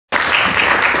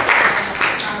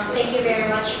Thank you very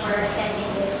much for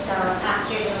attending this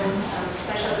afternoon's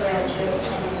special graduate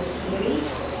seminar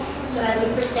series. So I'll be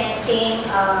presenting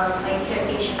my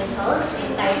dissertation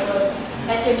results entitled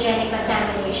Estrogenic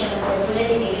Contamination of the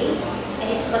Laguna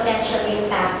and its Potential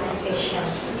Impact on Fish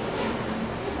Health.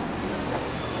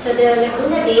 So the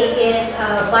Laguna Lake is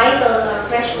a vital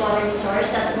freshwater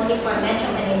resource not only for Metro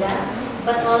Manila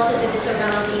but also to the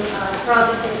surrounding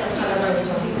provinces of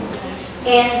Paraso.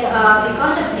 And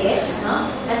because of this,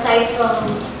 aside from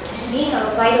being a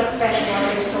vital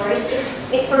freshwater resource,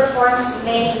 it performs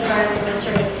many environmental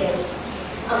services.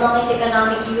 Among its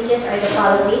economic uses are the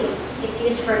following. It's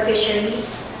used for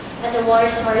fisheries, as a water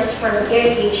source for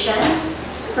irrigation,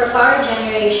 for power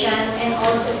generation, and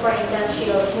also for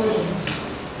industrial cooling.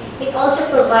 It also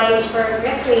provides for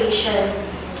recreation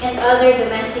and other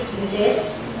domestic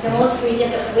uses, the most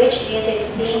recent of which is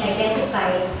it's being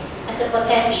identified as a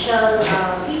potential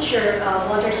future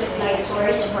water supply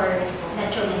source for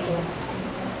Metro Manila.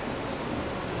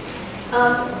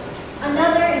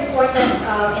 Another important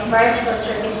environmental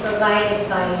service provided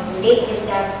by the lake is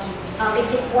that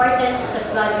its importance as a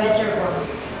flood reservoir.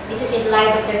 This is in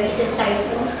light of the recent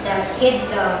typhoons that hit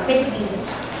the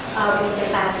Philippines in the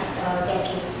past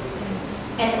decade.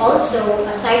 And also,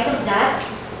 aside from that,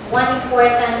 one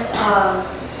important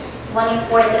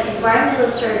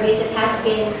environmental service that has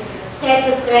been said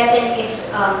to threaten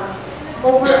its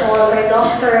overall or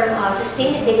long-term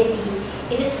sustainability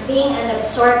is its being an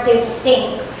absorptive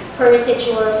sink for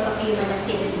residuals of human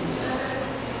activities.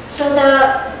 So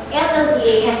the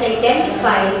LLDA has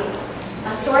identified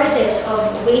sources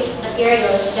of waste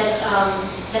materials that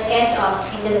end up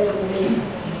in the Laguna.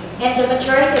 And the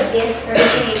majority of this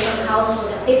originate from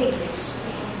household activities.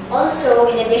 Also,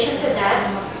 in addition to that,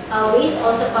 waste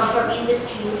also come from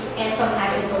industries and from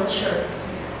agriculture.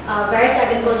 Various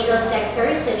agricultural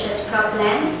sectors such as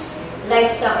croplands,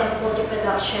 livestock and poultry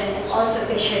production, and also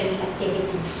fishery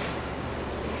activities.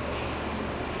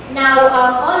 Now,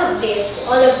 all of these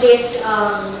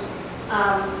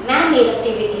man-made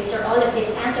activities or all of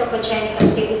these anthropogenic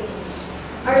activities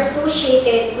are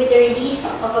associated with the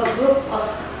release of a group of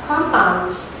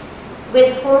compounds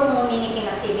with hormone-mimicking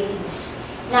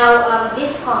activities. Now,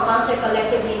 these compounds are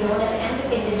collectively known as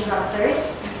endocrine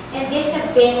disruptors, and these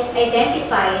have been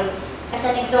identified as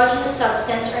an exogenous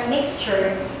substance or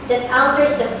mixture that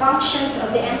alters the functions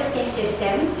of the endocrine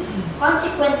system,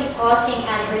 consequently causing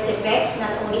adverse effects not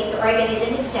only to the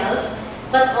organism itself,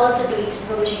 but also to its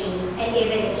progeny and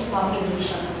even its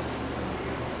populations.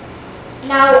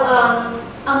 Now,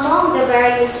 among the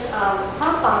various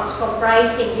compounds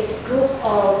comprising this group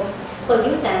of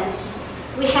pollutants,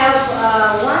 we have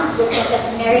one group that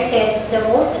has merited the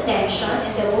most attention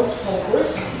and the most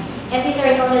focus, and these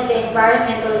are known as the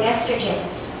environmental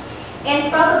estrogens. And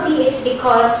probably it's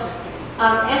because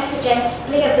estrogens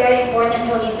play a very important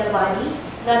role in the body,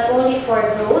 not only for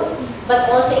growth, but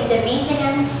also in the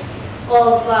maintenance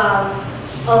of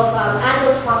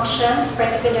adult functions,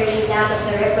 particularly that of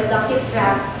the reproductive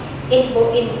tract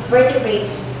in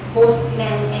vertebrates, both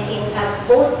men and in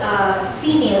both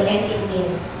female and in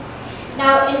male.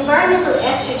 Now, environmental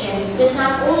estrogens does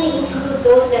not only include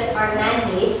those that are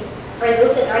man-made or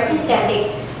those that are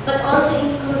synthetic, but also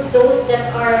include those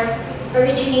that are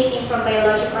originating from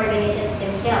biologic organisms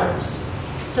themselves.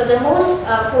 So the most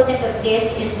potent of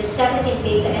this is the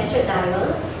 17-beta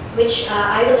estradiol, which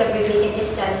I will abbreviate in this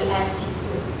study as E2.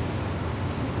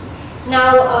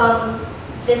 Now,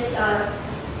 this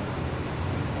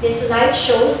slide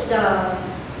shows the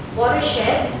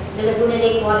watershed, the Laguna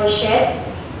Lake watershed,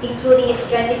 including its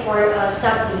 24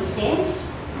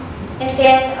 sub-basins. And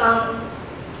then,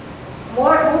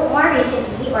 more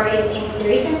recently, or in the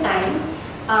recent time,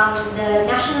 the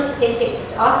National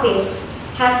Statistics Office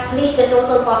has placed the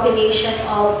total population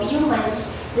of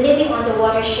humans living on the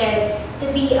watershed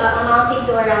to be amounting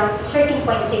to around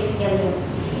 13.6 million.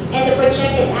 And the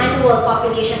projected annual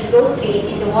population growth rate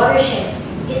in the watershed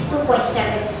is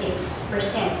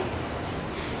 2.76%.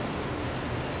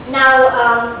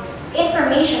 Now,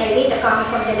 information or data coming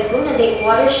from the Laguna Lake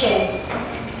watershed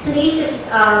places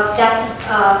that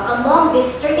among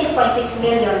this 13.6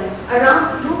 million,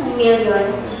 around 2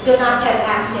 million do not have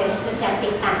access to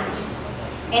septic tanks.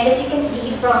 And as you can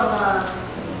see from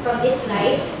this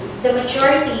slide, the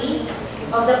majority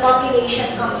of the population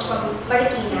comes from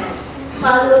Marikina,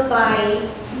 followed by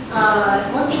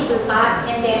Muntinlupa,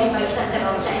 and then by Santa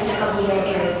Rosa and the Cabuya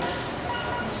areas.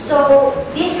 So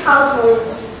these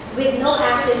households with no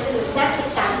access to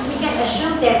septic tanks, we can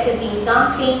assume them to be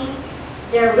dumping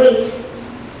their waste,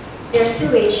 their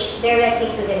sewage,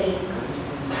 directly to the lake.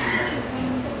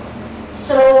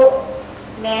 So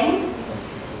men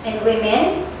and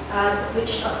women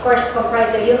which of course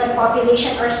comprise the human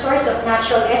population, are source of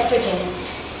natural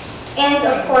estrogens. And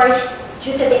of course,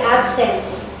 due to the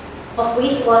absence of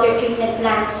wastewater treatment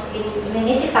plants in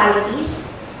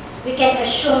municipalities, we can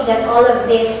assume that all of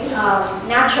these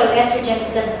natural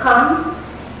estrogens that come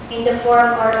in the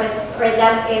form or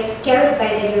that is carried by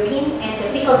the urine and the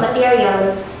fecal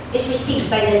material is received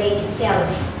by the lake itself.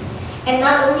 And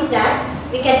not only that,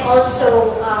 we can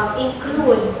also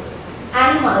include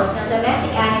animals,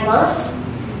 domestic animals,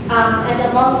 as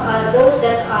among those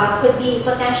that could be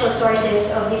potential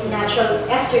sources of these natural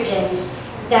estrogens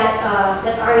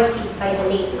that are received by the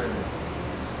lake.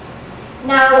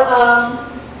 Now,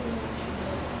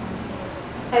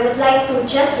 I would like to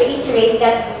just reiterate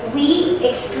that we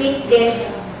excrete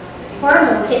these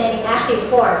hormones in an inactive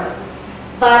form,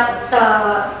 but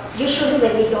usually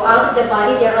when they go out of the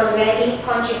body, they're already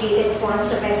conjugated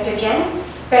forms of estrogen,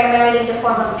 primarily in the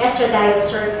form of estradiol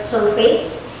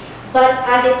sulfates. But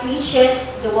as it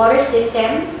reaches the water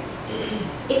system,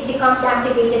 it becomes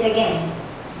activated again.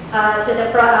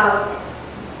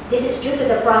 This is due to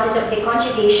the process of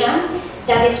deconjugation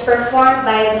that is performed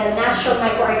by the natural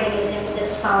microorganisms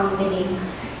that's found in the lake.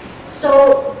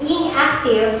 So being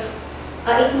active,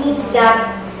 it means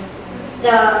that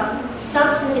the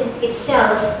substance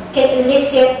itself can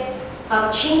elicit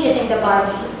changes in the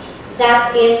body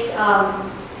that is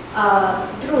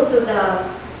due to the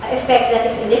effects that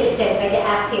is elicited by the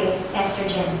active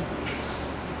estrogen.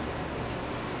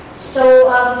 So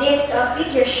this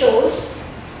figure shows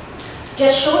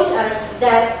us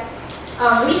that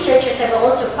researchers have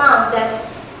also found that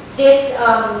these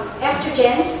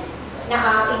estrogens,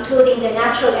 including the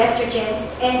natural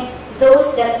estrogens and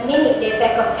those that mimic the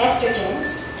effect of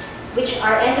estrogens, which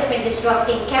are endocrine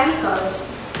disrupting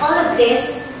chemicals, all of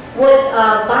this would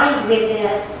bind with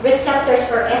the receptors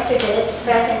for estrogen that's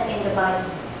present in the body.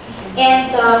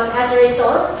 And as a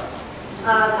result,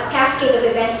 a cascade of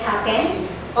events happen,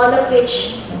 all of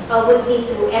which would lead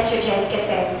to estrogenic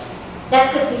effects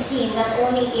that could be seen not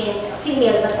only in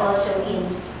females but also in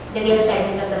the male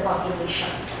segment of the population.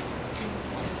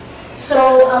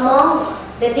 So among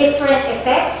the different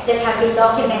effects that have been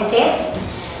documented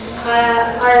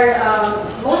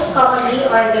most commonly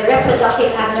are the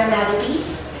reproductive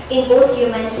abnormalities in both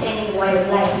humans and in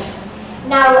wildlife.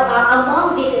 Now,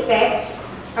 among these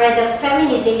effects are the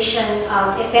feminization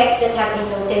effects that have been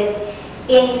noted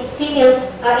in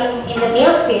the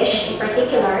male fish in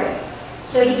particular.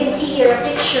 So you can see here a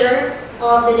picture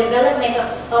of the development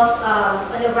of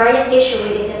an ovarian tissue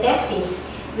within the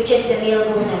testis, which is the male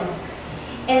gonad.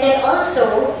 And then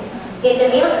also, in the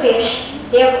male fish,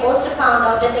 they have also found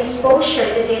out that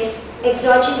exposure to these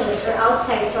exogenous or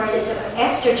outside sources of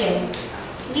estrogen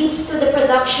leads to the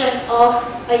production of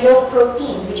a yolk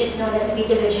protein, which is known as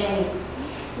vitellogenic.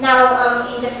 Now,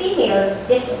 in the female,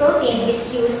 this protein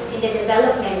is used in the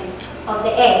development of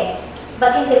the egg,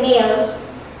 but in the male,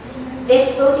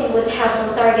 this protein would have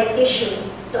no target tissue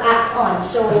to act on,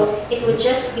 so it would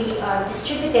just be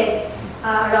distributed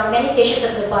around many tissues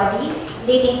of the body,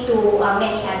 leading to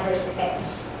many adverse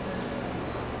effects.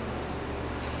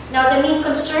 Now, the main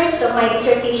concerns of my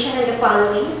dissertation are the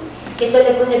following. Is the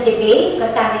Laguna de Bay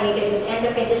contaminated with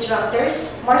endocrine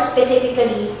disruptors, more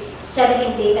specifically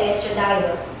 17-beta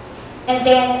estradiol? And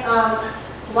then,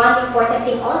 one important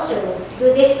thing also,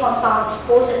 do these compounds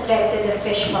pose a threat to the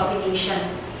fish population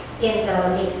in the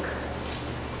lake?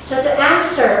 So to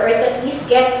answer, or to at least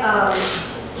get,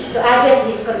 to address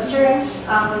these concerns,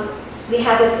 we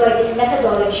have employed this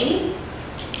methodology.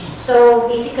 So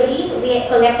basically, we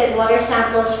collected water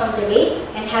samples from the lake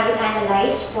and have it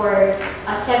analyzed for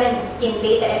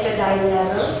 17-beta estradiol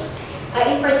levels.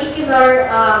 In particular,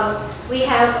 I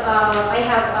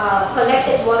have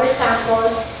collected water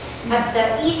samples at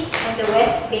the east and the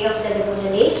west bay of the Laguna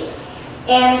Lake,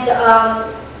 and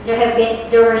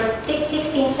there were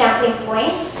 16 sampling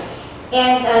points,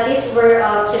 and these were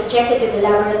subjected to the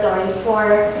laboratory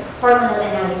for hormonal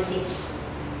analysis.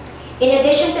 In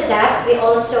addition to that, we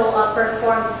also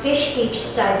performed fish cage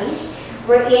studies,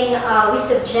 wherein we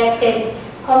subjected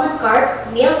common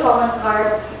carp, male common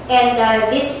carp, and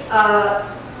this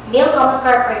male common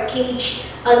carp are caged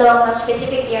along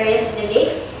specific areas in the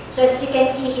lake. So as you can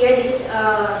see here, this is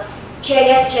a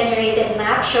GIS-generated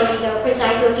map showing the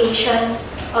precise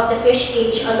locations of the fish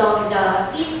cage along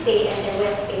the east bay and the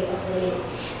west bay of the lake.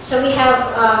 So we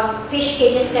have fish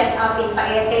cages set up in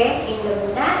Paete, in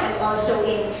Laguna, and also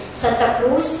in Santa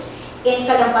Cruz, in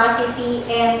Calamba City,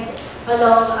 and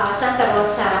along Santa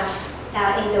Rosa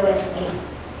in the west bay.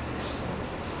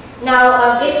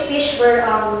 Now, these fish were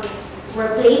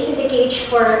placed in the cage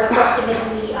for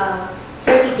approximately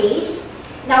 30 days.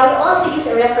 Now, we also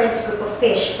use a reference group of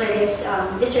fish for this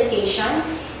dissertation,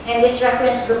 and this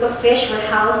reference group of fish were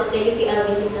housed at the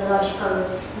UPLB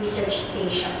Limnological Research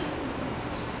Station.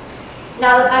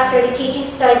 Now, after the caging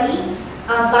study,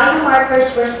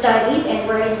 biomarkers were studied and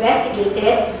were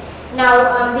investigated.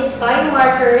 Now, these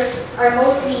biomarkers are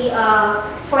mostly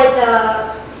for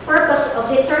the purpose of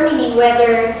determining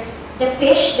whether the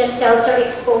fish themselves are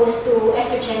exposed to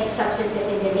estrogenic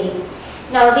substances in the lake.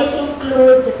 Now, this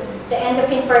include the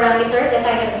endocrine parameter that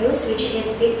I have used, which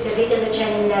is the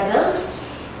vitellogenin levels,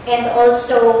 and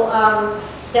also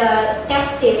the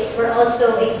testes were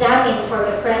also examined for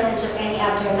the presence of any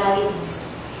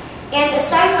abnormalities. And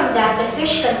aside from that, the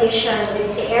fish condition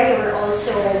within the area were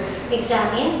also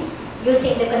examined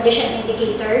using the condition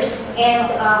indicators and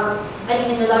an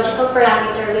immunological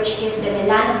parameter, which is the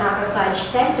melanomacrophage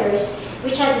centers,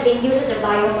 which has been used as a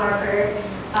biomarker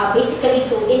basically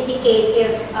to indicate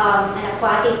if an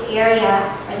aquatic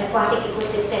area or an aquatic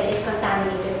ecosystem is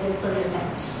contaminated with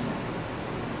pollutants.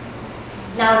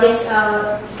 Now this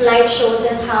slide shows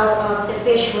us how the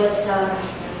fish was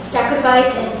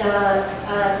sacrificed and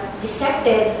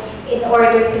dissected in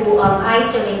order to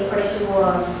isolate or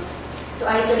to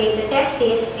isolate the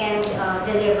testes and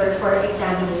the liver for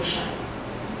examination.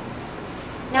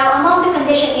 Now, among the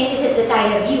condition indices that I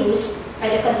have used are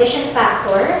the condition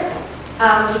factor.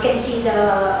 You can see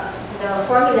the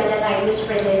formula that I use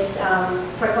for this,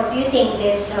 for computing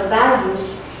these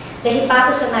values, the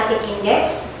hepatosomatic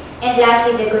index, and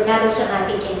lastly the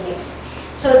gonadosomatic index.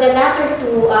 So the latter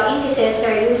two indices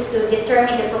are used to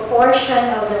determine the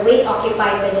proportion of the weight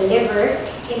occupied by the liver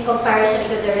in comparison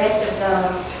to the rest of the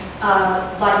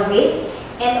body weight,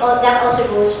 and that also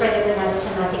goes for the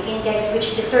gonadosomatic index,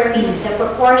 which determines the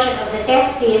proportion of the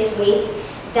testes weight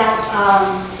that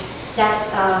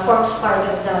forms part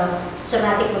of the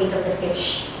somatic weight of the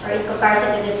fish, or in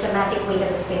comparison to the somatic weight of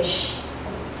the fish.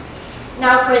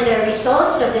 Now for the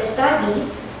results of the study,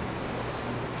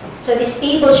 so this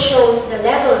table shows the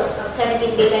levels of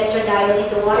 17-beta-estradiol in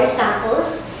the water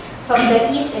samples from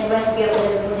the east and west bay of the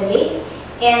Laguna Lake,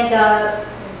 and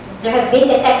there have been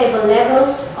detectable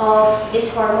levels of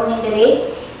this hormone in the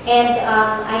lake, and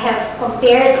I have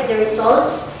compared the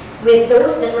results with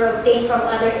those that were obtained from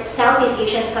other Southeast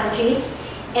Asian countries,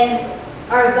 and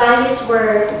our values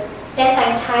were 10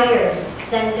 times higher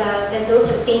than those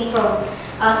obtained from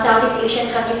Southeast Asian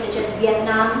countries such as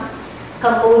Vietnam,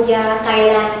 Cambodia,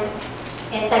 Thailand,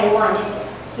 and Taiwan, and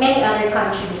many other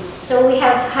countries. So we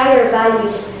have higher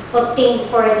values obtained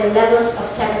for the levels of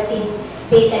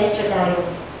 17-beta-estradiol.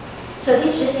 So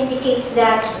this just indicates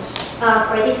that,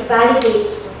 or this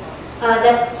validates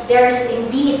that there's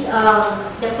indeed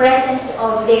the presence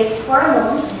of these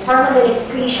hormones, hormonal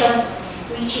excretions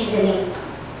reaching the lake.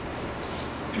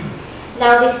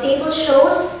 Now this table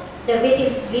shows the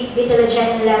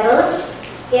vitellogenin levels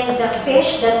in the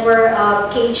fish that were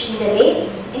caged in the lake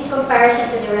in comparison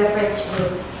to the reference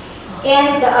group.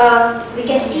 And we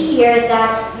can see here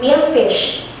that male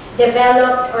fish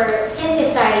developed or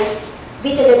synthesized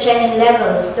vitellogenin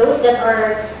levels. Those that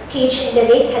are caged in the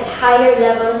lake had higher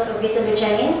levels of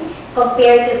vitellogenin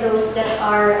compared to those that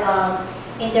are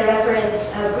in the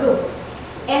reference group.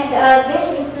 And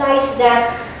this implies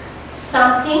that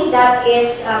something that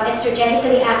is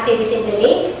estrogenically active is in the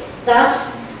lake,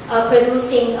 thus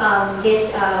producing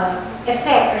this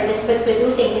effect, or this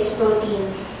producing this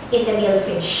protein in the male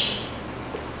fish.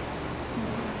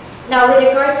 Now, with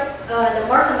regards the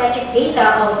morphometric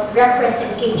data of reference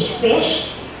and caged fish,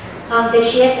 the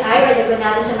GSI, or the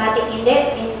gonadosomatic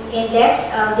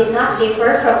index, did not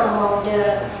differ from among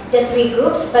the three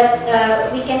groups, but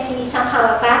we can see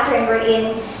somehow a pattern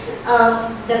wherein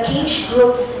the caged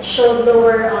groups showed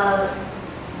lower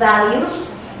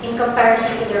values in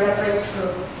comparison to the reference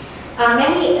group.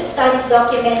 Many studies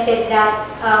documented that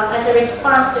as a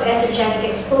response to estrogenic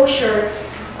exposure,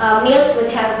 males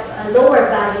would have lower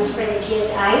values for the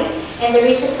GSI, and the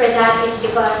reason for that is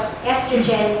because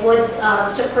estrogen would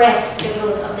suppress the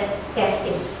growth of the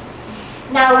testes.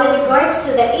 Now, with regards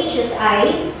to the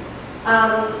HSI,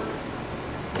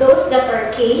 those that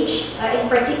are caged, in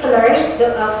particular,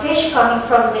 the fish coming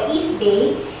from the East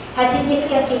Bay, had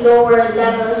significantly lower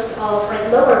levels of, or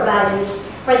lower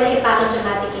values for the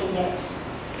hepatosomatic index.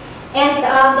 And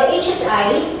the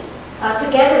HSI,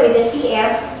 together with the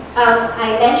CF,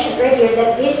 I mentioned earlier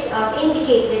that this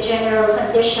indicate the general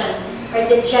condition or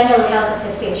the general health of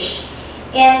the fish.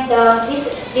 And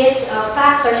these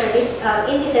factors, or these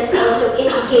indices, also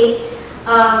indicate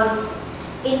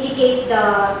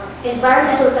the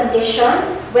environmental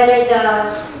condition, whether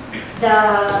the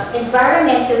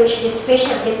environment to which this fish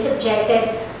have been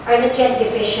subjected are nutrient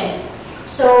deficient.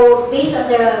 So based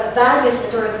on the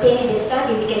values that were obtained in this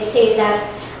study, we can say that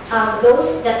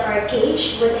those that are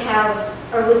caged would have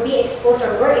or would be exposed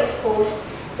or were exposed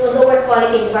to a lower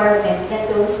quality environment than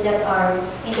those that are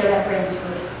in the reference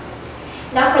group.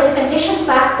 Now for the condition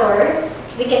factor,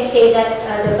 we can say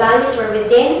that the values were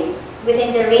within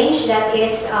the range that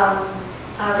is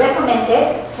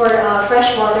recommended for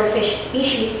freshwater fish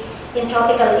species in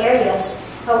tropical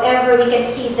areas. However, we can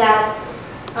see that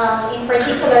in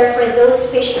particular for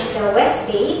those fish in the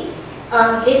West Bay,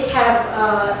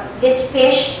 this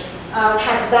fish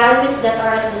had values that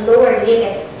are at the lower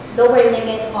limit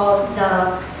of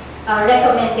the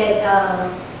recommended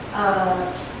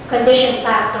condition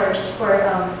factors for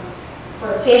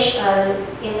fish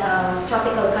in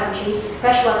tropical countries,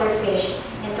 freshwater fish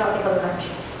in tropical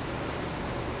countries.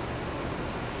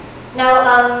 Now,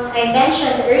 I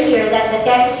mentioned earlier that the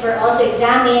testes were also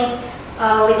examined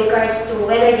with regards to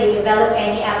whether they develop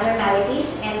any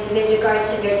abnormalities and with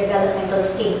regards to their developmental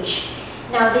stage.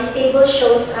 Now, this table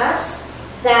shows us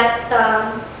that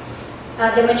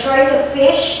the majority of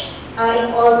fish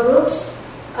in all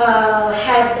groups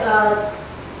had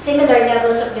similar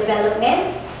levels of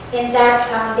development in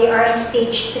that they are in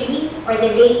stage 3 or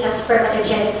the late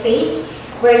spermatogenic phase,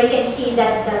 where you can see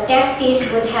that the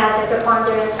testes would have the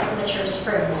preponderance of mature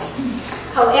sperms.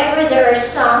 However, there are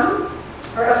some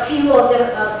or a few of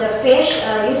the fish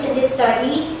used in this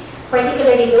study,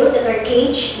 particularly those that are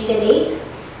caged in the lake,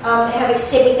 have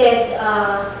exhibited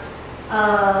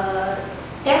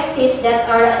testes that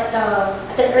are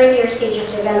at an earlier stage of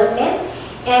development,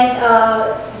 and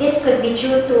this could be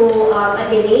due to a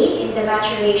delay in the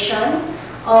maturation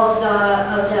of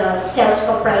the cells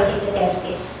comprising the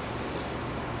testes.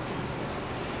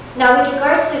 Now, with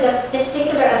regards to the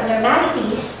testicular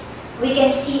abnormalities, we can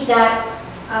see that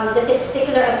the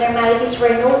testicular abnormalities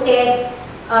were noted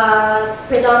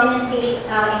predominantly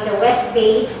in the West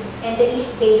Bay and the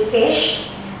East Bay fish.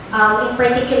 In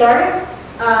particular,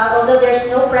 although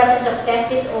there's no presence of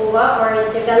testis ova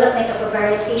or development of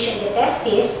ovarian tissue in the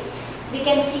testis, we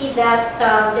can see that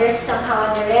there's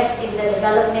somehow an arrest in the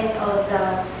development of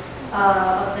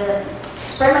the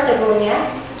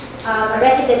spermatogonia,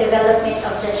 arrest in the development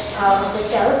of the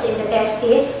cells in the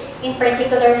testis, in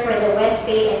particular for the West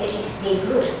Bay and the East Bay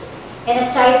group. And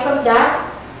aside from that,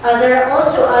 there are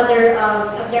also other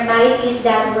abnormalities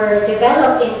that were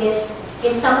developed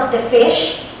in some of the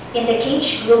fish in the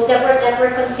cage group that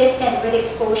were consistent with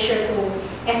exposure to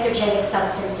estrogenic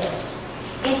substances.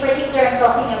 In particular, I'm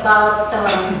talking about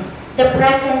the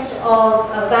presence of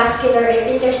vascular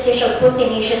interstitial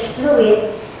proteinaceous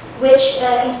fluid, which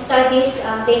in studies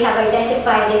they have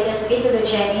identified this as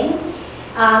vitellogenin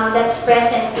that's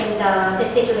present in the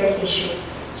testicular tissue.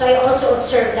 So I also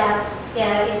observed that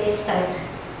in this study.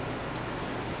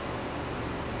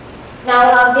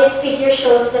 Now, this figure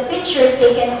shows the pictures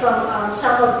taken from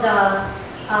some of the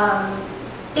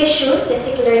tissues,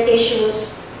 testicular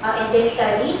tissues in this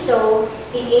study. So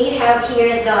in A, you have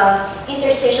here the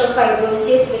interstitial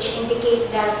fibrosis, which indicate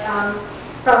that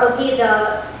probably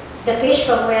the fish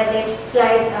from where this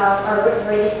slide or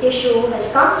where this tissue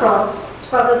has come from is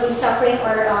probably suffering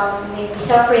or maybe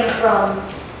suffering from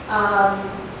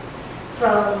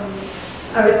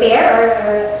a repair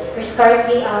or is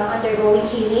currently undergoing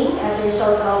healing as a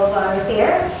result of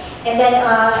repair. And then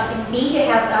in B, you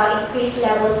have increased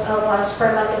levels of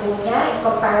spermatogonia in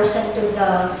comparison to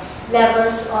the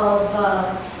levels of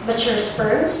mature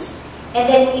sperms. And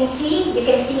then in C, you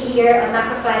can see here a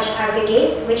macrophage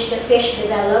aggregate, which the fish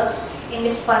develops in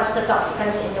response to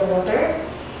toxicants in the water.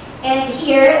 And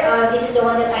here, this is the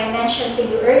one that I mentioned to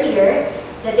you earlier,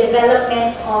 the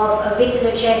development of a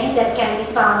vitellogenin that can be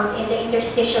found in the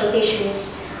interstitial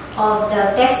tissues of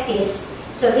the testis.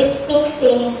 So this pink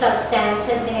staining substance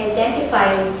has been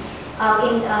identified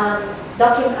in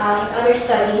other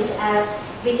studies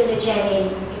as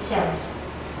vitellogenin itself.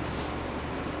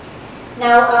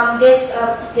 Now, this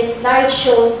slide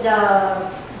shows the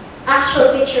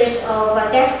actual pictures of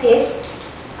testis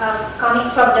coming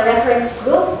from the reference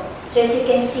group. So as you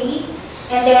can see,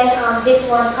 and then this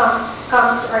one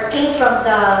came from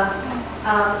the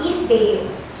East Bay.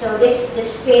 So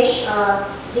this fish,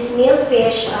 this male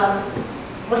fish,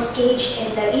 was caged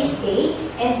in the East Bay,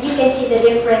 and you can see the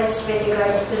difference with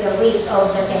regards to the weight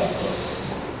of the testis.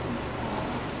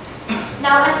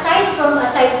 Now, aside from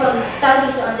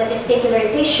studies on the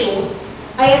testicular tissue,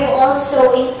 I have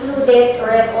also included or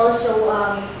have also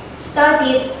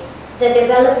studied the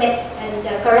development and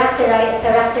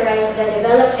characterized the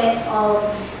development of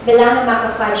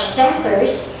melanomacrophage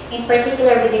centers, in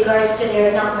particular with regards to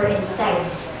their number and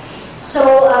size.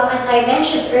 So as I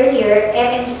mentioned earlier,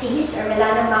 MMCs or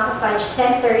melanomacrophage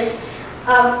centers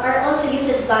are also used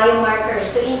as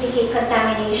biomarkers to indicate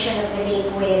contamination of the lake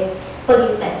with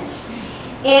pollutants.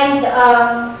 And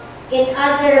in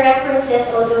other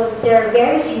references, although there are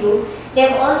very few, they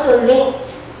have also linked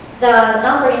the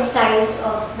number and size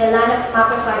of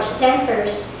melanomacrophage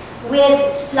centers with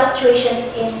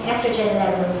fluctuations in estrogen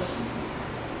levels.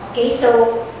 Okay,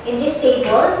 so in this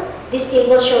table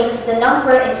shows us the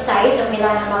number and size of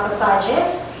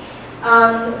melanomacrophages.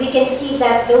 We can see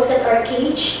that those that are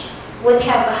caged would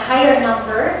have a higher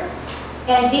number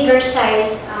and bigger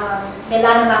size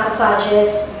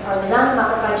melanomacrophages or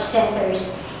melanomacrophage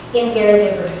centers in their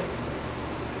liver.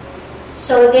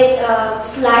 So this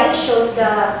slide shows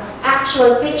the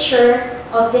actual picture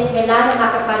of these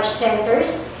melanomacrophage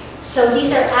centers. So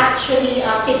these are actually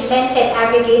pigmented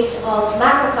aggregates of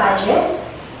macrophages.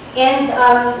 And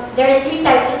there are three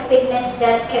types of pigments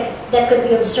that could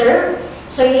be observed.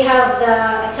 So you have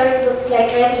the, I'm sorry it looks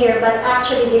like red here, but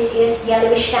actually this is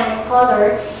yellowish tan in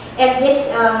color. And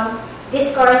this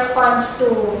corresponds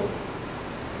to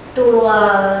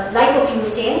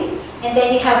lipofuscin. And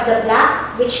then you have the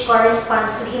black, which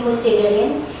corresponds to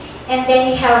hemosiderin. And then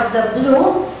you have the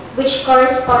blue, which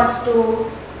corresponds to,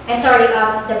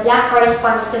 the black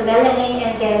corresponds to melanin,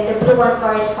 and then the blue one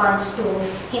corresponds to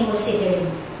hemosiderin.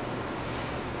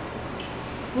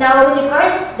 Now, with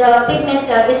regards to the pigment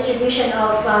distribution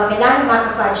of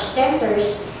melanomacrophage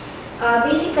centers,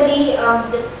 basically,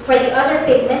 for the other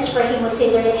pigments, for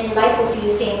hemosiderin and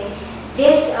lipofuscin,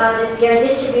 their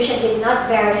distribution did not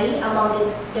vary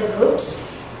among the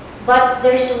groups. But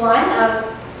there's one,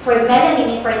 for melanin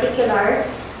in particular,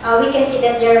 we can see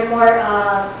that they're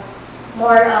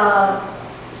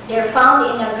they're found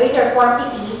in a greater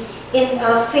quantity in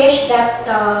fish that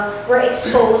were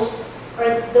exposed,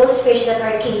 or those fish that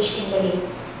are caged in the lake.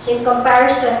 So in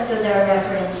comparison to the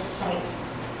reference site.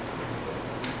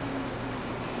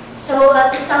 So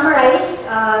to summarize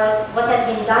what has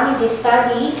been done in this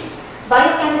study,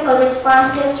 biochemical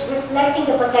responses reflecting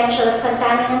the potential of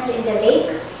contaminants in the lake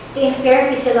to impair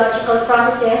physiological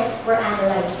processes were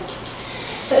analyzed.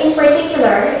 So in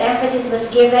particular, emphasis was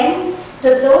given to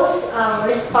those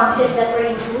responses that were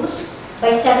induced by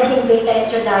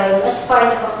 17-beta-estradiol as part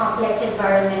of a complex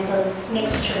environmental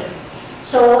mixture.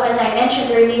 So as I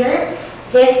mentioned earlier,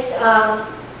 this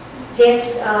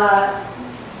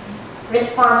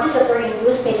responses that were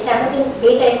induced by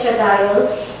 17-beta-estradiol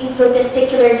include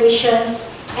testicular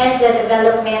lesions and the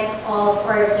development of,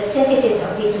 or the synthesis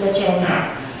of vitiligen.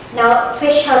 Now,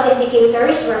 fish health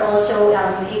indicators were also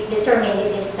determined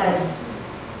in this study.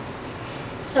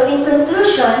 So in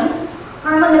conclusion,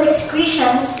 hormonal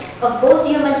excretions of both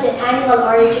human and animal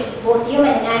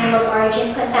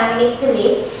origin contaminate the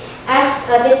lake as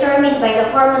determined by the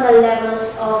hormonal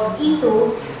levels of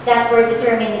E2 that were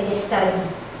determined in this study.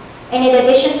 And in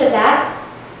addition to that,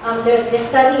 the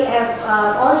study have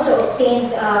also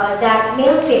obtained that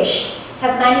male fish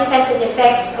have manifested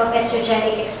effects of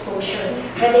estrogenic exposure,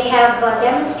 where they have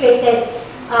demonstrated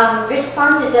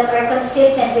responses that are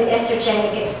consistent with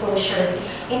estrogenic exposure.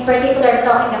 In particular,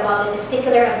 talking about the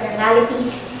testicular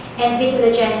abnormalities and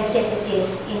vitiligen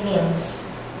synthesis in males.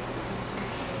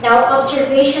 Now,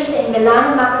 observations in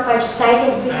melanomacrophage size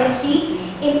and frequency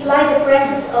imply the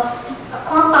presence of a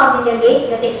compound in the lake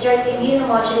that exerts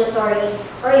immunomodulatory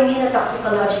or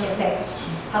immunotoxicologic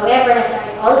effects. However, as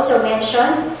I also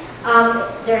mentioned,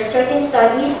 there are certain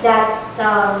studies that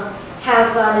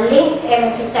have linked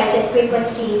MMC size and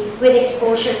frequency with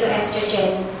exposure to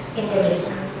estrogen in the lake.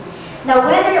 Now,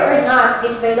 whether or not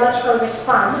this biological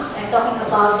response, I'm talking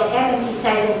about the MMC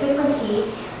size and frequency,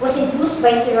 was induced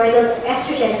by steroidal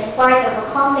estrogen as part of a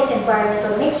complex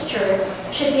environmental mixture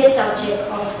should be a subject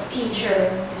of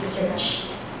future research.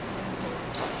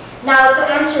 Now, to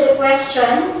answer the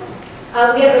question,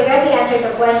 we have already answered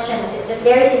the question that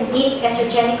there is indeed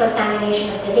estrogenic contamination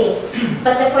of the lake.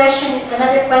 But the question,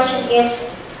 another question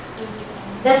is,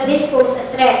 does this pose a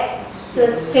threat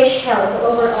to fish health, to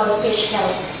overall fish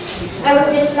health? I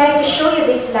would just like to show you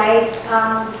this slide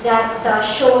that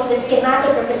shows the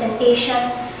schematic representation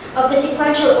of the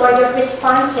sequential order of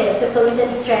responses to pollutant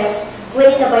stress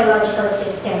within the biological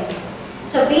system.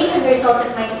 So based on the result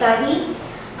of my study,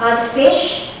 the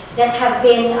fish that have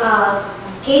been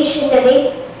caged in the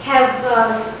lake have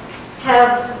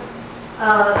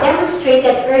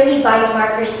demonstrated early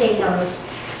biomarker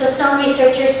signals. So some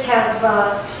researchers have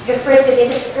referred to this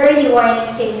as early warning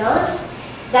signals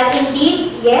that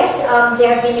indeed, yes, they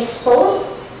have been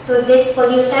exposed to this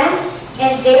pollutant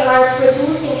and they are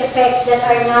producing effects that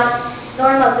are not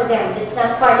normal to them. It's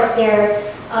not part of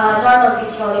their normal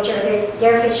physiology or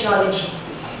their physiology.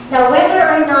 Now, whether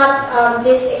or not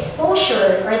this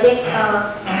exposure or this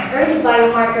early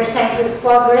biomarker signs would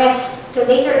progress to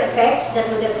later effects that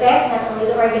would affect not only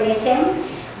the organism,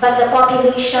 but the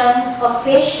population of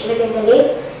fish within the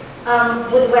lake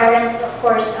would warrant, of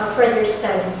course, further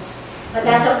studies. But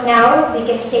as of now, we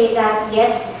can say that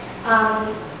yes,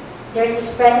 there's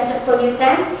this presence of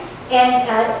pollutant, and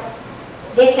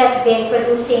this has been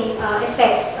producing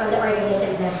effects on the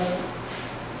organism level.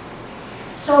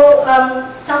 So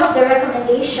some of the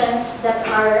recommendations that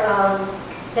are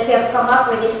that we have come up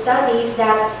with this study is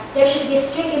that there should be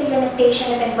strict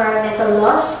implementation of environmental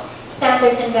laws,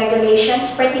 standards and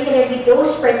regulations, particularly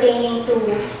those pertaining to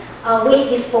waste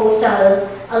disposal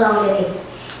along the lake.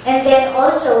 And then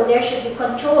also there should be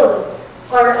control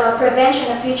or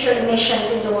prevention of future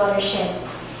emissions in the watershed.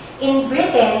 In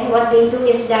Britain, what they do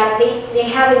is that they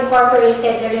have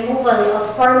incorporated the removal of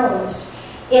hormones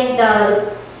in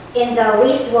the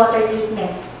wastewater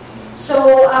treatment.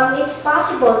 So it's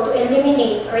possible to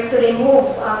eliminate or to remove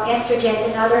estrogens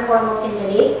and other hormones in the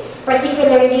lake.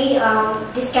 Particularly,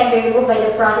 this can be removed by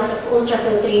the process of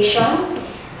ultrafiltration,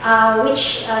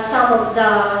 which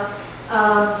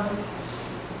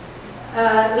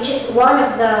which is one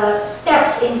of the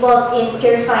steps involved in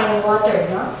purifying water.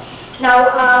 No?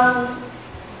 Now,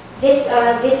 this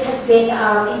has been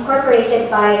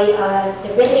incorporated by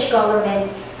the British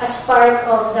government as part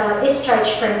of the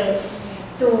discharge permits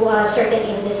to certain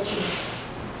industries.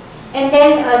 And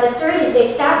then the third is the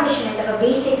establishment of a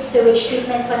basic sewage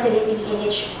treatment facility in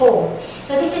each home.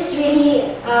 So this is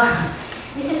really,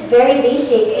 this is very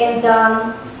basic, and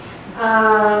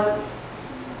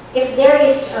if there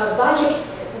is a budget,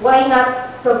 why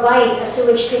not provide a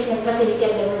sewage treatment facility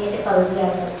at the municipal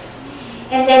level?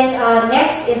 And then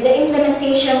next is the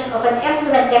implementation of an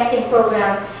effluent testing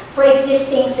program for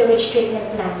existing sewage treatment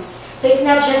plants. So it's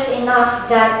not just enough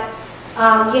that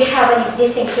you have an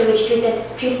existing sewage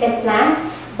treatment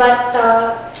plant, but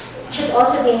it should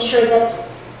also be ensured that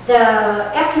the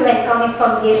effluent coming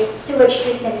from these sewage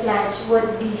treatment plants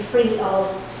would be free of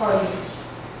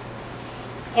hormones.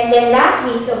 And then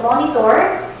lastly, to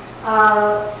monitor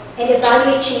and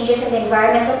evaluate changes in the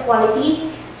environmental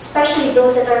quality, especially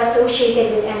those that are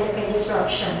associated with endocrine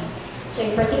disruption. So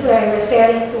in particular, I'm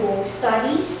referring to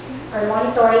studies or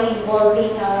monitoring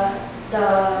involving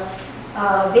the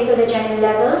vitellogenin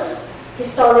levels,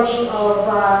 histology of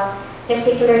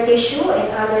testicular tissue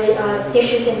and other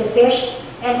tissues in the fish,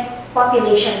 and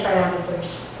population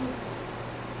parameters.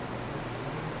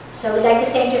 So we'd like to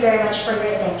thank you very much for your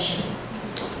attention.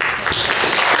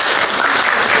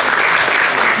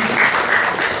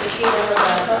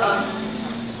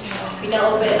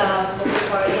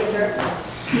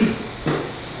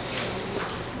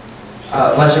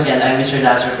 Once again, I'm Mr.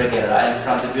 Lazar Peguera. I'm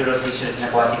from the Bureau of Fisheries and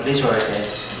Aquatic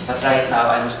Resources, but right now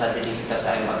I'm studying because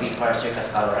I'm a big SEARCA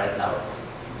scholar right now.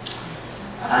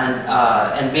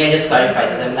 And may I just clarify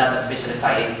that I'm not a fisheries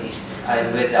scientist.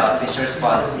 I'm with the fisheries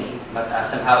policy, but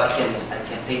somehow I can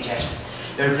digest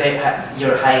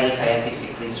your highly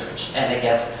scientific research. And I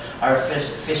guess our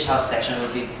fish health section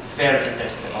will be very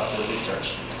interested about your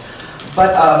research.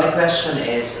 But my question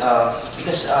is,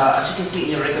 because as you can see in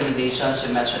your recommendations,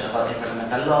 you mentioned about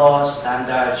environmental laws,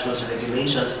 standards, rules, and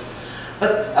regulations.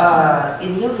 But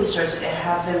in your research, I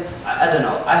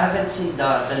haven't seen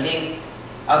the link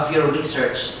of your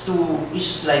research to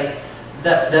issues like,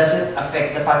 does it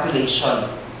affect the population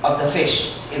of the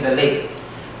fish in the lake?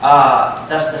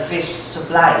 Does the fish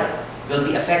supply will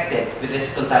be affected with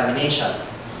this contamination?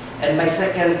 And my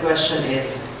second question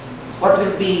is, what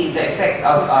will be the effect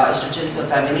of estrogenic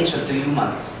contamination to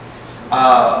humans?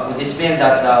 Would this mean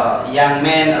that the young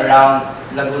men around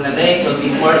Laguna Lake will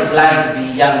be more inclined to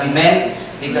be young women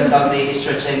because of the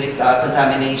estrogenic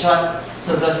contamination?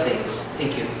 So those things.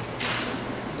 Thank you.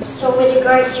 So with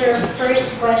regards to your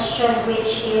first question,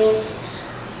 which is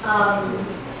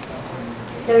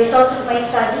the results of my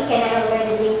study, can I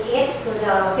already link it to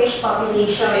the fish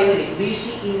population? Do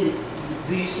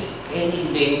you see any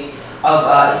link of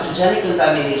estrogenic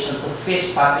contamination to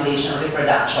fish population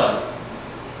reproduction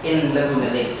in Laguna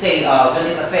Lake? Say, will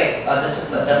it affect the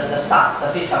stocks, the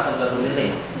fish stocks of Laguna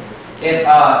Lake? If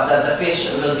the fish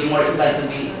will be more inclined to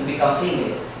become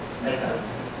female, like that?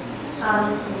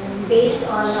 Based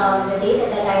on the data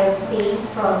that I obtained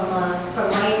from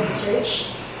my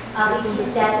research, it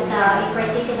seems that in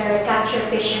particular capture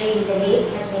fishery in the lake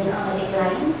has been on a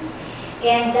decline.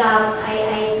 And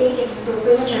I think it's too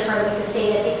premature for me to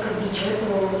say that it could be due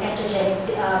to estrogenic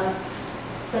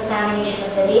contamination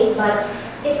of the lake, but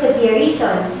it could be a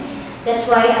reason. That's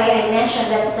why I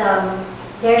mentioned that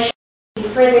there should be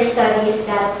further studies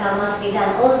that must be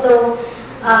done. Although,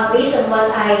 based on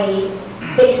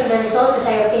the results that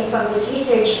I obtained from this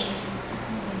research,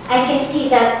 I can see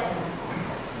that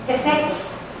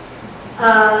effects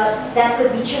that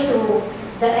could be due to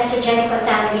the estrogenic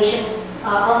contamination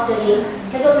of the lake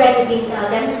has already been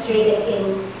demonstrated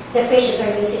in the fish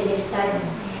that are used in this study.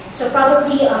 So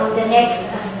probably the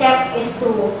next step is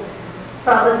to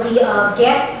probably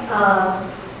get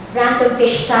random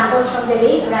fish samples from the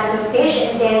lake, random fish,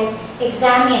 and then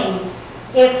examine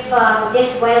if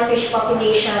this wild fish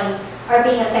population are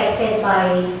being affected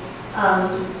by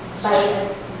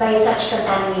such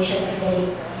contamination of the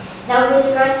lake. Now, with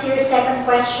regards to your second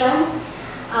question,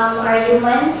 are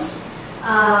humans,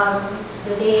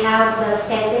 do they have the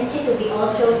tendency to be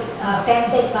also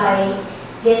affected by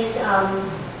this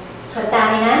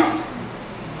contaminant?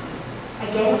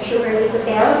 Again, it's too early to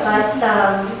tell,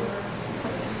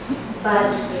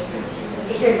 but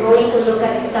if you're going to look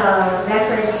at the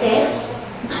references,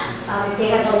 they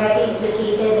have already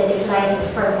indicated the decline in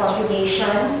sperm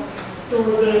population to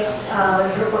this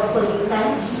group of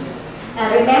pollutants.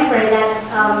 Remember that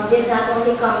this not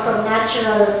only come from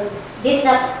this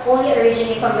not only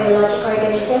originate from biological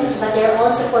organisms, but there are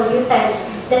also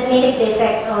pollutants that mimic the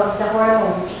effect of the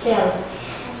hormone itself.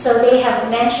 So they have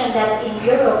mentioned that in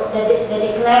Europe, the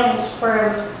decline in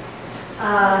sperm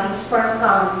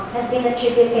count has been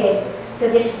attributed to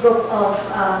this group of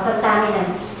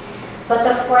contaminants. But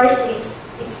of course,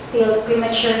 it's still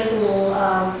premature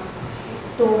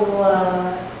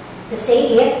to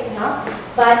say it, no?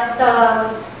 But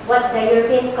what the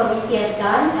European community has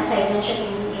done, as I mentioned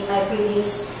in my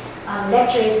previous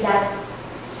lecture, is that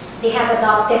they have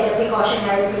adopted the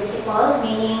precautionary principle,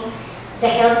 meaning the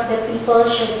health of the people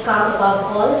should come above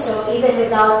all. So even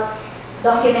without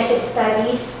documented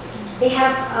studies, they're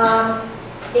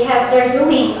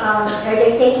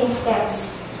taking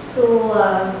steps to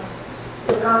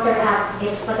counteract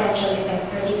this potential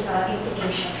effect or these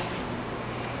implications.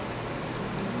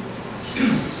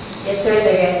 Yes, sir,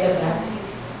 Director.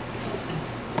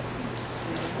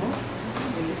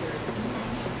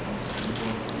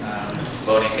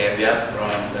 Bonnie Kevia from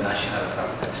the National Crop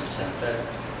Protection Center,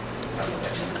 Crop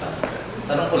Protection Cluster.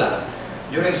 Tanong ko lang,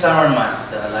 during summer months,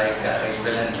 like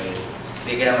April and May,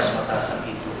 di kaya mas mataas ang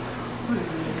E2?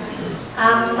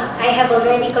 I have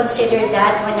already considered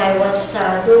that when I was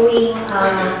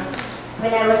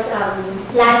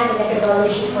planning the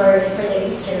methodology for the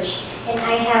research, and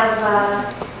I have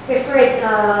preferred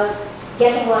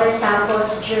getting water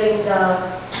samples during the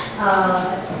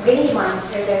rainy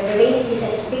months or the rainy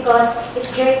season. It's because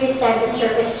it's during this time the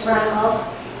surface runoff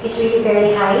is really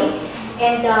very high.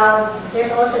 And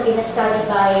there's also been a study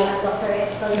by Dr.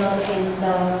 Espanyol and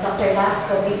Dr.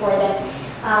 Lasco before that.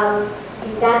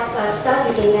 In that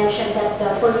study, they mentioned that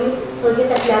the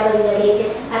pollutant level in the lake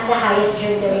is at the highest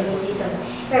during the rainy season,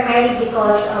 primarily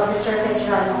because of the surface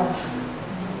runoff.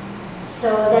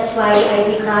 So that's why I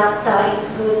did not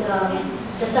include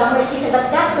the summer season, but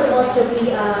that could also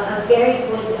be a very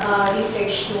good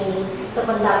research to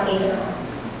conduct later on.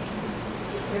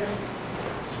 Yes, sir.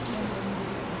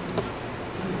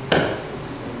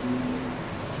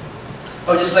 I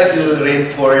would just like to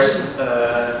reinforce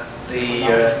the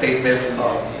statements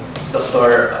of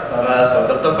Dr. Paraso.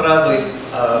 Dr. Paraso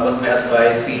was my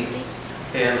advisee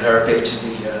in her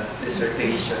PhD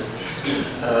dissertation.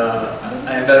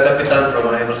 I am the Capitan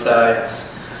from Animal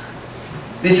Science.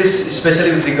 This is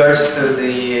especially with regards to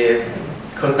the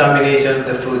contamination of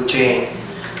the food chain.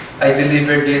 I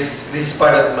delivered this is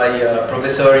part of my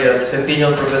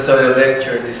centennial professorial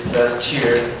lecture this last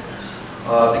year.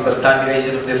 The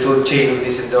contamination of the food chain with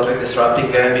these endocrine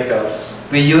disrupting chemicals.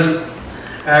 We used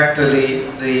actually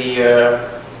the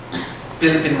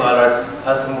Philippine mallard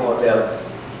as a model,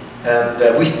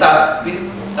 and we stopped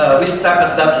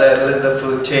at that level in the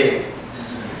food chain.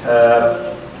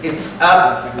 It's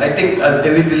up, I think,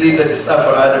 we believe that it's up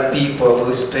for other people,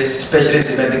 especially in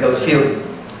the medical field,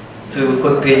 to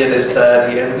continue the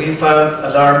study. And we found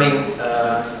alarming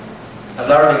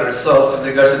results with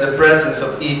regards to the presence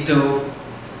of E2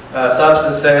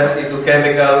 substances, E2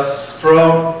 chemicals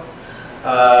from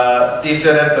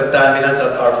different contaminants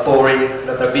that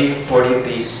are being poured in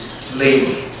the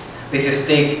lake. These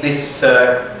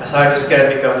hazardous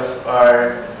chemicals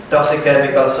are toxic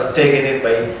chemicals are taken in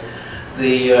by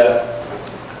the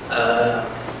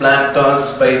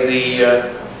planktons, by the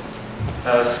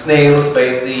snails,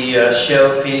 by the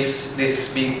shellfish. This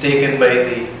is being taken by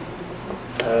the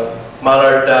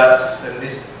mallard ducks, and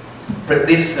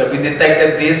we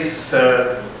detected this.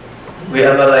 We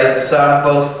analyzed the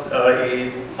samples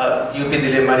in UP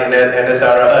Diliman and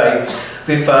NSRI.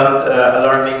 we found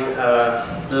alarming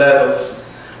levels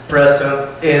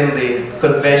present in the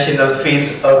conventional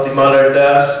feed of the mallard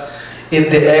ducks, in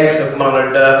the eggs of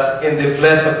mallard ducks, in the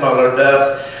flesh of mallard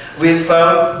ducks. We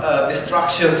found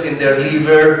destructions in their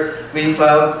liver, we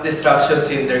found destructions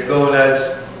in their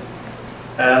gonads,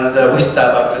 and we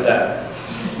stopped after that.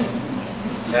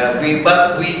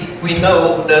 But we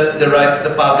know that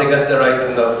the public has the right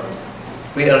to know.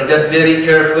 We are just very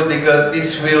careful because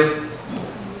this will,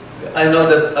 I know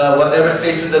that whatever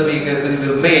statement that we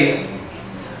will make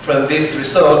from these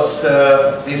results,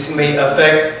 this may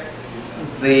affect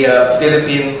the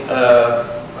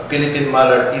Philippine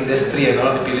mallard industry and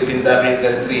all the Philippine duck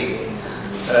industry.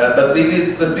 But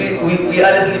we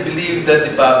honestly believe that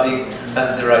the public has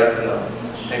the right to know.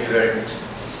 Thank you very much.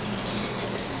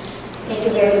 Thank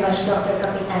you very much, Dr.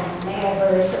 Capitan, my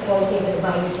ever supportive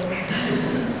advisor.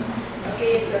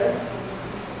 Okay, sir.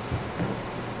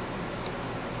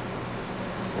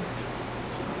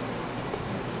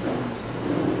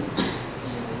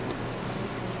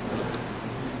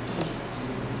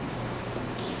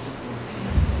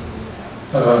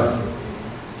 I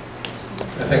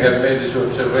think I've made this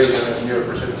observation in your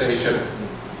presentation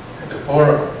at the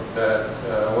forum that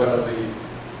one of the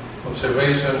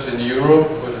observations in Europe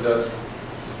was that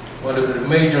one of the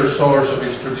major sources of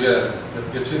estrogen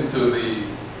that gets into the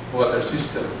water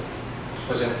system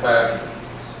was in fact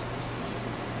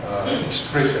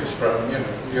excretions from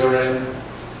urine,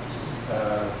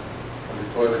 from the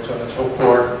toilet, so on and so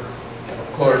forth. And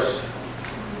of course,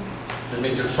 the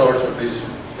major source of this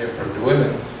came from the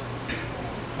women.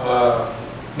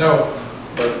 Now,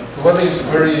 but what is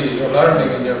very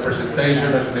alarming in your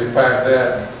presentation is the fact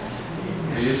that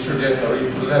the estrogen or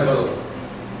E2 level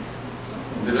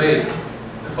in the lake,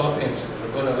 the Philippines, the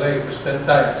Laguna Lake, was 10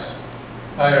 times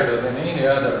higher than in any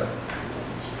other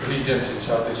regions in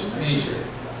Southeast Asia.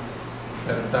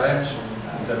 10 times,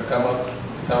 and then come up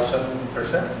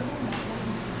 1,000%.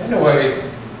 Anyway,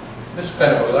 this is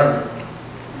kind of alarming.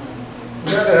 On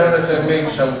the other hand, as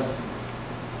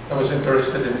I was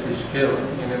interested in fish kill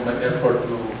in my effort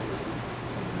to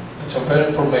get some kind of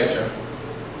information.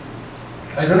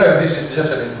 I don't know if this is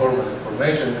just an informal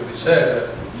information to be said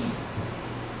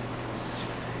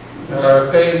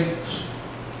that cage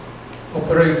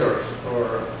operators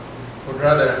would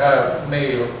rather have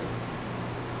male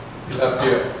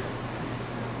tilapia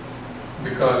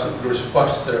because it grows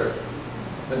faster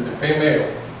than the female.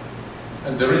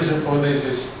 And the reason for this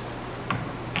is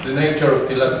the nature of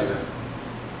tilapia.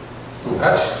 To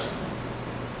hatch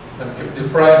and keep the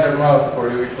fry in their mouth for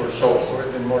a week or so, or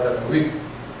even more than a week.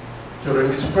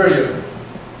 During this period,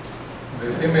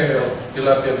 the female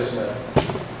tilapia does not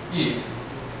eat,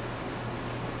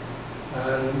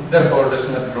 and therefore does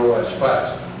not grow as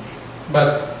fast.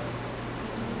 But,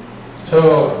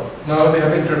 so now they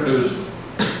have introduced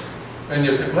a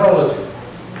new technology,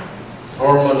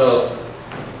 hormonal,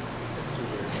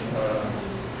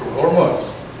 through hormones.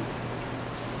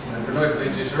 I don't know if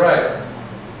this is right,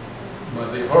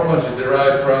 but the hormones are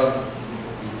derived from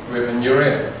women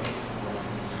urine.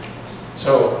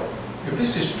 So, if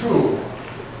this is true,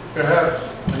 perhaps,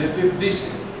 and if this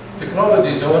technology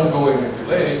is ongoing in the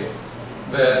lake,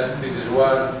 then this is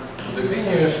one of the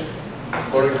venues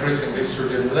for increasing the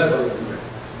estrogen level in the lake.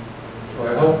 So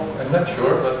I hope, I'm not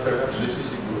sure, but perhaps this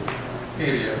is a good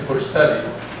area for study,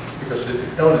 because the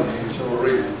technology is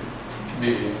already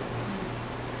being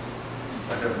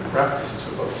the practice, I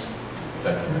suppose.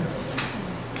 Thank you.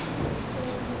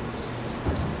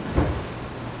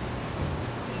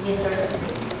 Yes, sir.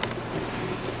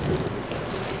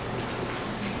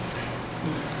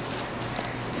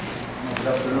 Good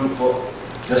afternoon po.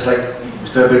 Just like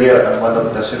Mr. Beguer, I'm one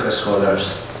of the SEARCA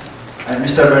scholars. I'm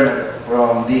Mr. Bernard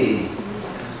from DA.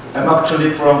 I'm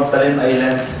actually from Talim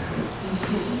Island.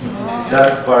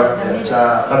 That part,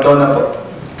 sa Cardona po.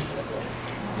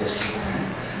 Yes.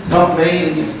 Now, my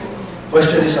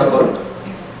question is about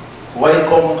why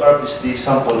common carp is the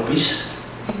sample fish?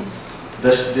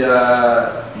 Does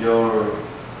your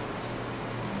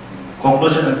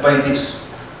conclusion and findings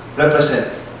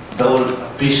represent the whole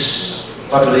fish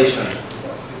population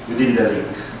within the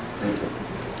lake? Thank you.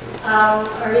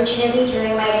 Originally,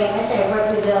 during my MS, I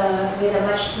worked with a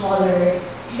much smaller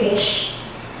fish.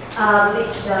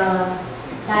 It's the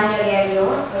Danio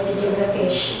or the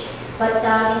silverfish. But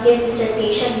in this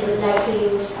dissertation, we would like to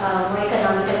use more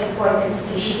economically important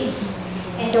species,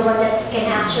 and the one that can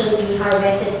actually be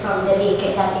harvested from the lake,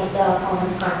 and that is the common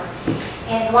carp.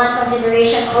 And one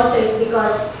consideration also is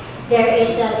because there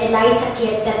is an ELISA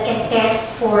kit that can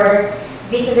test for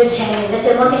beta-glutamine. That's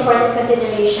the most important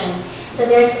consideration. So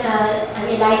there's an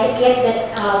ELISA kit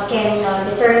that can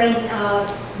determine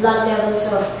blood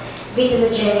levels of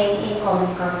vitiligonin in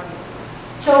common carp.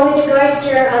 So with regards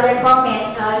to your other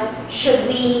comment, should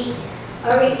we,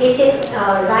 or is it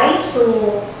right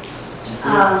to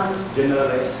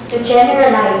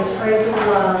generalize or to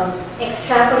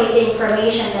extrapolate the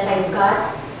information that I've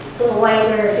got to a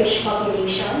wider fish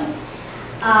population?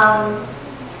 I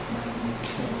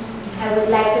would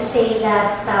like to say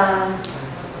that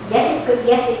yes,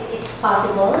 it's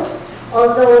possible.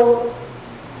 Although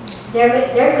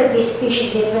there could be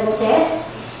species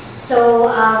differences, so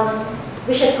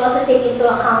we should also take into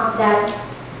account that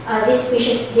these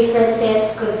species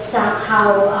differences could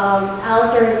somehow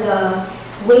alter the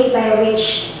way by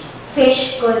which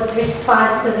fish could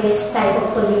respond to this type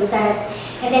of pollutant.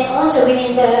 And then also we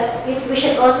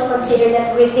should also consider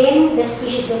that within the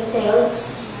species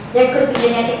themselves, there could be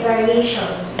genetic variation.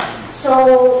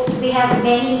 So we have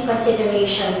many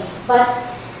considerations, but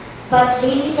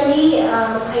basically,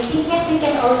 I think yes, we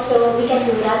can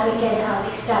do that. We can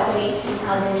extrapolate in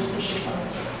other species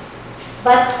also.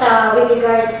 But with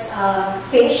regards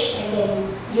fish and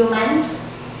then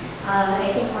humans,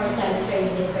 I think more studies are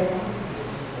different.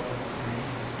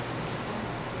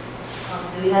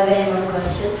 Do we have any more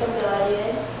questions from the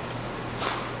audience?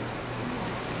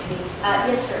 Okay.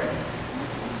 Yes, sir.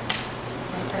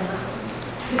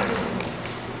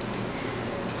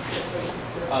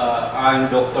 I'm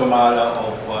Dr. Mala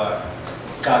of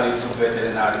College of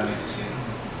Veterinary Medicine.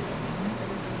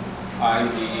 I'm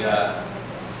the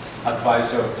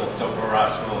advisor of Dr.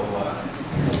 Paraso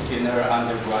in her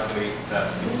undergraduate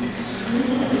thesis.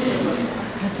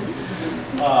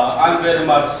 I'm very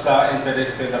much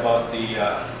interested about the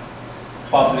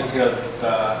public health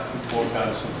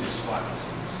importance of this one.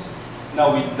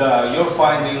 Now, with your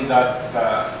finding that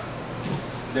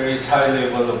there is high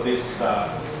level of this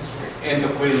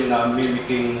endocrine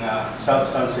mimicking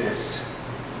substances,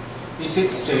 is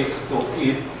it safe to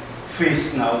eat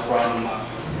fish now from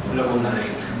Laguna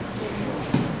Lake?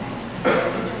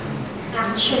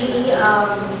 Actually,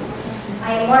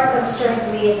 I'm more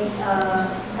concerned with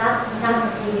not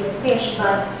really the fish,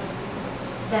 but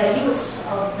the use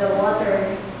of the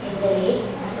water in the lake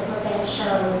as a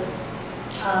potential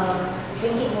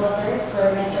drinking water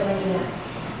for Metro Manila.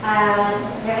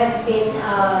 There have been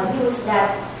news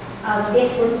that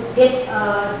this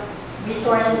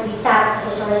resource would be tapped as a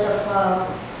source of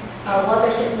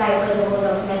water supply for the whole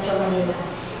of Metro Manila.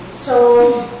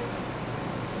 So,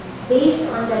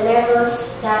 based on the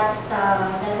levels that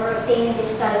were obtained in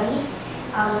this study,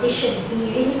 this should be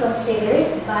really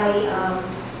considered by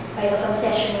the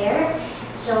concessionaire.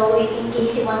 So, in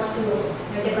case he wants to,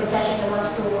 or the concessionaire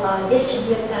wants to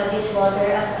distribute this water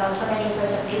as a potential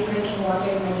source of drinking water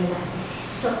in Manila.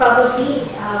 So, probably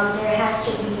there has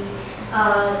to be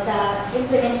the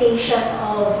implementation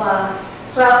of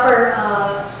proper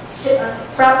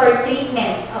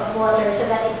treatment of water so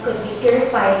that it could be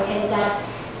purified and that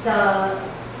the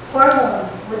hormone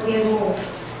would be removed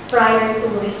prior to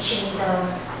reaching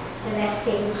the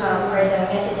nesting or the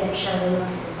residential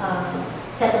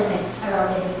settlements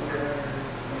around the lake.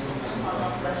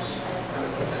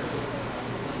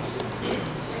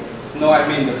 No, I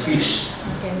mean the fish.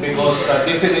 Because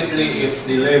definitely if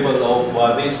the level of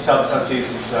these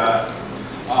substances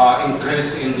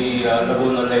increase in the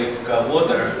Laguna Lake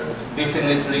water,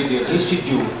 definitely the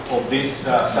residue of these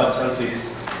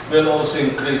substances will also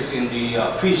increase in the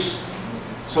fish.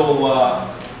 So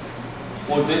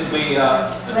would it be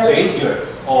a danger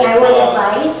of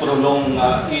prolonged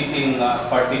eating,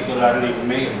 particularly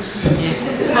males?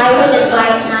 I would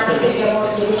advise not to eat the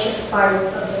most delicious part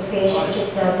of the fish, which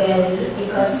is the belly,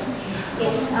 because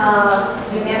it's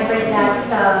remember that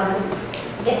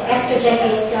the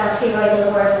estrogen is a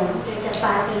steroidal hormone, so it's a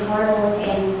fatty hormone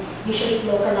and usually it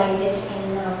localizes in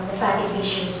the fatty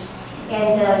tissues.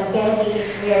 And the belly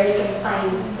is where you can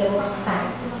find the most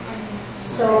fat.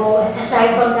 So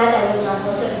aside from that, I will not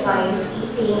also advise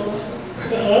eating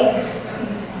the egg,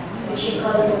 which we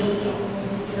call bugi in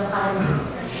Ilocano.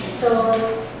 So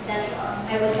that's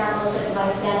I would not also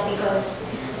advise that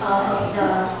because of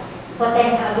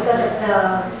the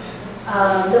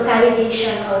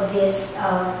localization of this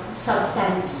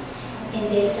substance in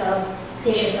these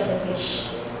tissues of the fish.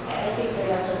 I think so.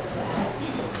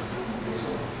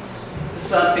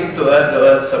 Something to add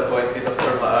on sa point ni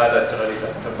Dr. Maala at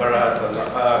Dr. Paraso.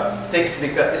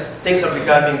 Things are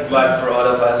becoming bad for all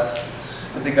of us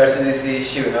with regards to this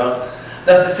issue. No?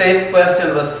 That's the same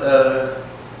question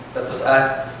that was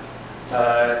asked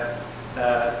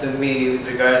to me with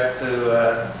regards to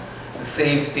the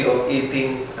safety of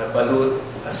eating balut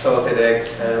salted egg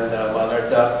and mallard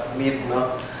duck meat,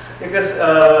 no? Because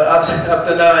up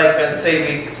to now, I can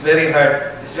say it's very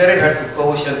hard. It's very hard to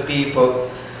caution people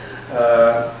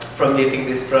from eating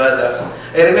these products.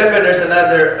 I remember there's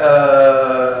another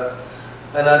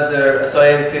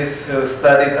scientist who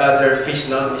studied other fish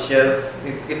now, Michelle.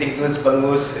 It includes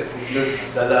bangus, it includes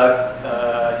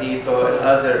dalag, hito, and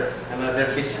another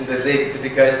fish in the lake with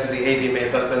regards to the heavy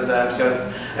metal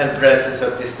consumption and presence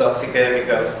of these toxic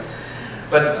chemicals.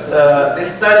 But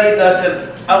this study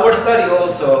doesn't, our study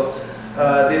also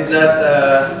did not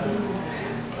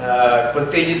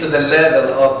continue to the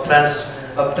level of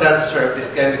transfer of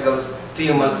these chemicals to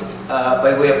humans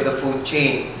by way of the food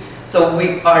chain. So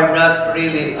we are not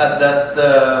really at that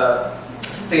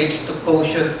stage to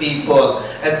caution people.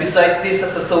 And besides, this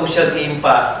has a social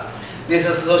impact. This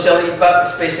has a social impact,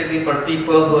 especially for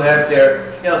people who have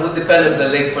their, who depend on the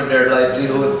lake for their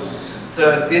livelihood.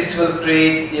 So this will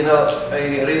create, a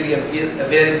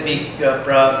very big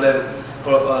problem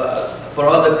for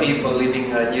all the people living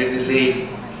near the lake.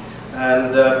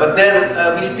 And but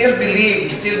then we still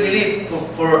believe.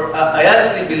 I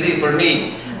honestly believe, for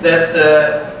me, that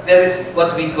there is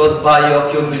what we call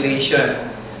bioaccumulation,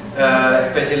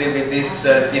 especially with these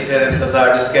different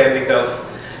hazardous chemicals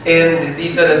in the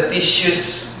different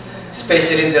tissues,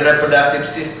 especially in the reproductive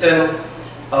system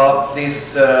of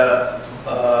these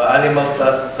animals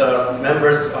that are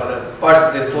members or parts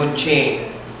of the food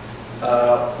chain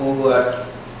who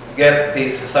get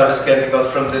these hazardous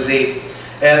chemicals from the lake.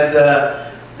 And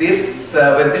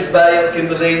when this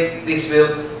bioaccumulates, this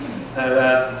will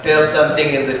tell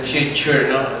something in the future,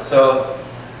 no? So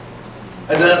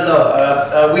I don't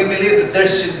know. We believe that there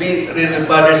should be really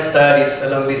further studies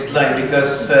along this line,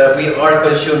 because we are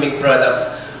consuming products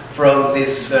from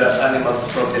these animals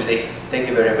from the lake. Thank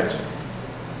you very much.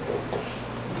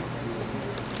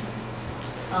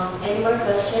 Any more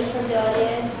questions from the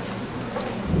audience?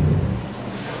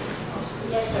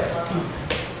 Yes, sir.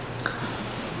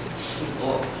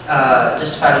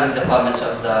 Just following the comments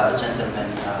of the gentleman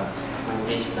who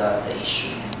raised the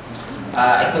issue.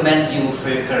 I commend you for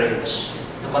your courage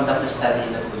to conduct the study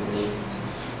in Laguna,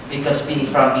 because being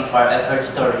from BFAR, I've heard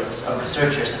stories of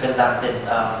researchers who conducted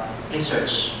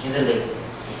research in the lake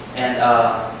and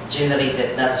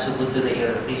generated not so good to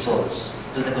the results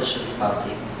to the consuming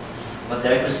public. But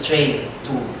they're constrained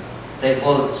to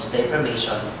divulge the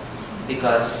information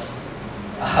because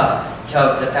you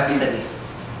have the capitalist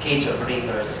cage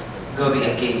operators going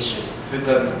against you if you're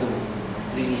going to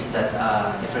release that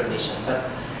information. But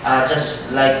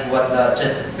just like what the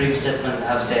previous gentlemen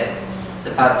have said,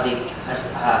 the public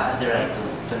has the right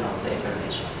to know the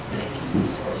information. Thank you.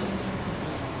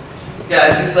 Yeah,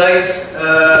 and besides,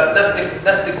 that's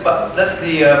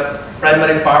the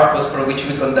primary purpose for which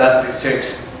we conduct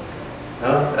research,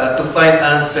 to find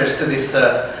answers to these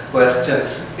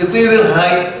questions. If we will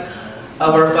hide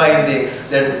our findings,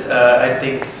 then I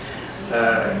think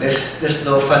there's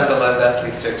no fun to conduct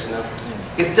research. No?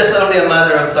 It's just only a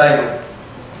matter of time.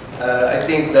 I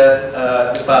think that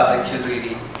the public should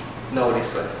really know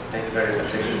this one. Thank you very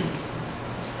much.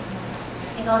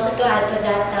 And also to add to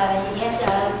that, yes,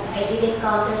 I did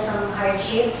encounter some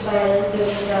hardships while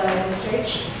doing the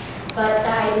research, but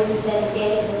I believe that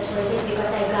again it was worth it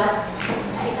because I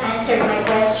answered my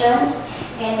questions,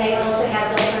 and I also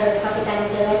have Dr. Kapitan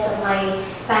and the rest of my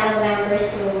panel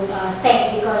members to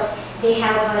thank, because they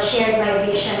have shared my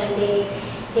vision. They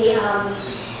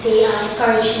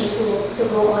encouraged me to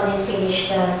go on and finish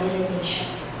the dissertation.